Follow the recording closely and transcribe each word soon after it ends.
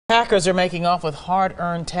Hackers are making off with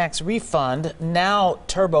hard-earned tax refund. Now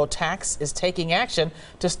TurboTax is taking action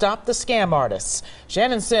to stop the scam artists.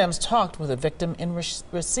 Shannon Sims talked with a victim in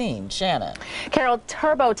Racine. Shannon. Carol,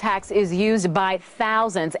 TurboTax is used by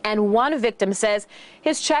thousands, and one victim says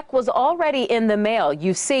his check was already in the mail.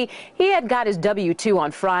 You see, he had got his W-2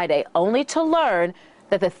 on Friday, only to learn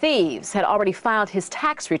that the thieves had already filed his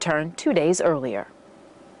tax return 2 days earlier.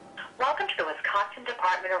 Welcome to the Wisconsin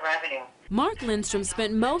Department of Revenue. Mark Lindstrom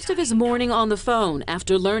spent most of his morning on the phone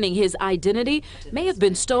after learning his identity may have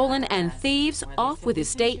been stolen and thieves off with his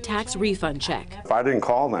state tax refund check. If I didn't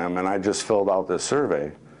call them and I just filled out this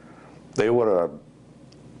survey, they would have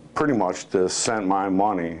pretty much just sent my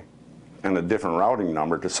money and a different routing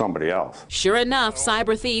number to somebody else. Sure enough,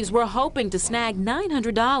 cyber thieves were hoping to snag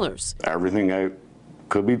 $900. Everything that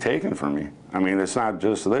could be taken from me. I mean, it's not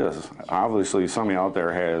just this. Obviously, somebody out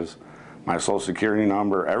there has my social security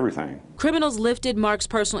number, everything. Criminals lifted Mark's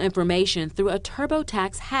personal information through a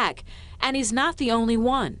TurboTax hack, and he's not the only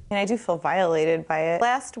one. And I do feel violated by it.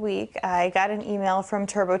 Last week, I got an email from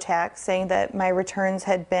TurboTax saying that my returns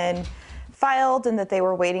had been filed and that they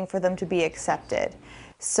were waiting for them to be accepted.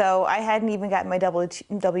 So I hadn't even gotten my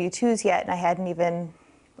W-2s yet, and I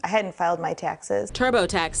hadn't filed my taxes.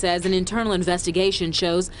 TurboTax says an internal investigation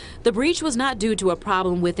shows the breach was not due to a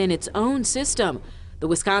problem within its own system. The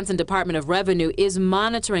Wisconsin Department of Revenue is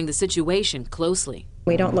monitoring the situation closely.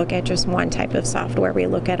 We don't look at just one type of software. We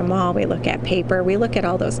look at them all. We look at paper. We look at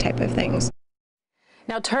all those type of things.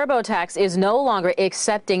 Now, TurboTax is no longer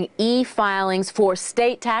accepting e-filings for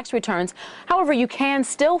state tax returns. However, you can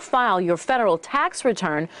still file your federal tax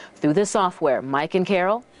return through the software. Mike and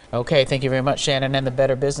Carol. Okay, thank you very much, Shannon. And the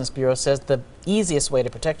Better Business Bureau says the easiest way to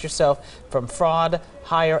protect yourself from fraud,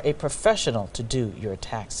 hire a professional to do your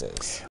taxes.